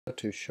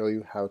to show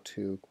you how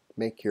to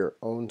make your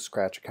own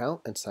Scratch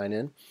account and sign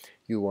in.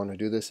 You want to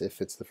do this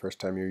if it's the first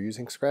time you're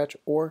using Scratch,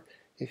 or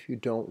if you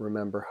don't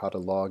remember how to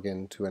log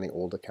into any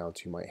old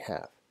accounts you might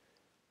have.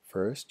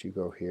 First, you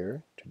go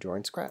here to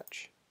join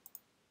Scratch.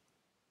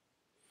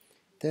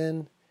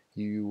 Then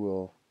you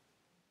will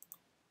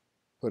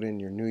put in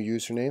your new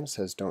username. It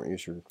says don't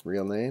use your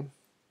real name.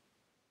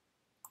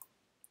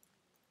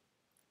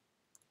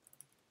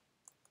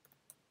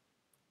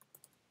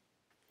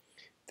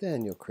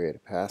 Then you'll create a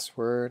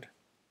password.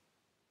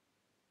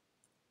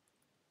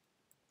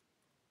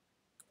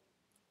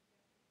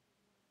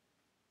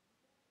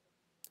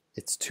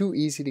 It's too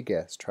easy to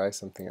guess. Try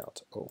something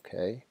else.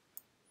 Okay.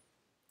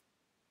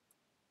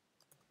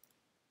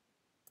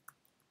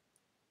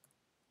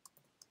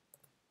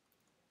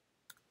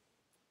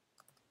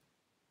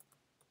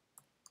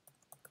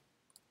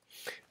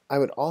 I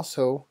would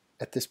also,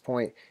 at this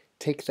point,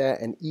 take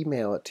that and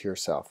email it to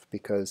yourself,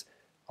 because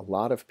a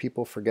lot of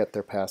people forget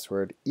their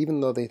password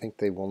even though they think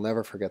they will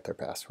never forget their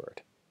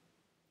password.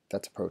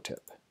 That's a pro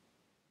tip.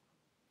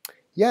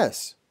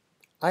 Yes,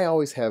 I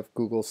always have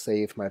Google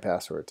save my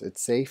passwords.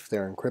 It's safe,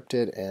 they're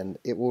encrypted, and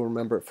it will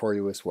remember it for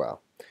you as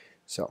well.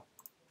 So,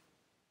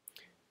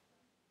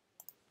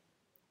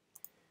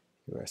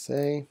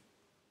 USA.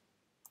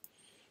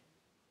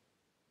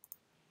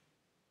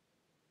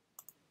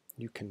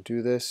 You can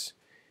do this.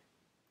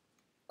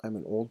 I'm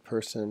an old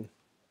person.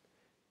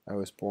 I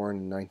was born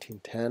in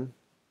 1910.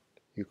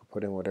 You can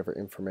put in whatever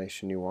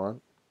information you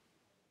want.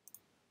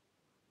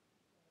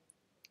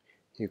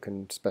 You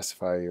can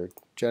specify your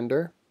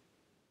gender.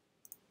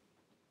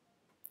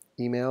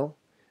 Email.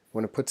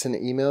 When it puts in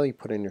an email, you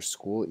put in your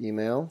school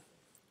email.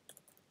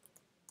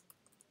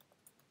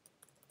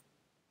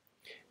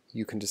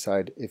 You can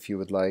decide if you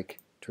would like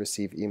to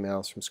receive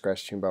emails from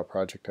Scratch Team about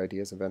project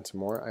ideas, events, and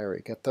more. I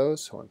already get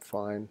those, so I'm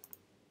fine.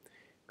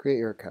 Create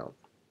your account.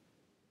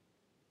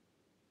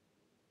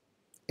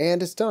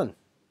 And it's done.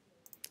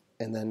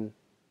 And then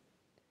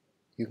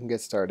you can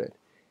get started.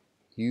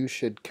 You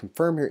should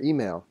confirm your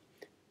email,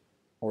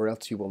 or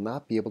else you will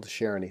not be able to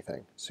share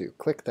anything. So you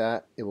click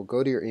that, it will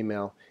go to your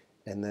email,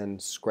 and then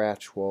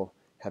Scratch will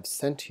have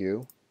sent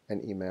you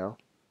an email.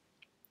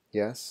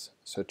 Yes,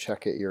 so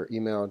check it, your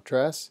email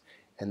address,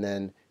 and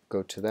then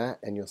go to that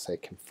and you'll say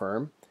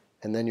confirm,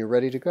 and then you're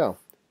ready to go.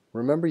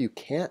 Remember, you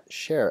can't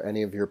share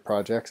any of your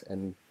projects,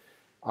 and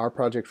our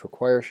projects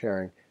require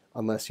sharing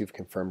unless you've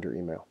confirmed your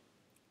email.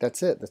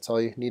 That's it. That's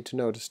all you need to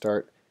know to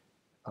start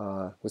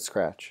with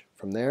Scratch.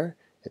 From there,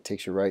 it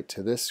takes you right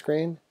to this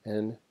screen,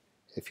 and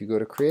if you go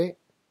to create,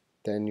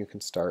 then you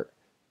can start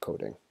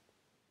coding.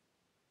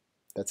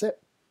 That's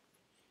it.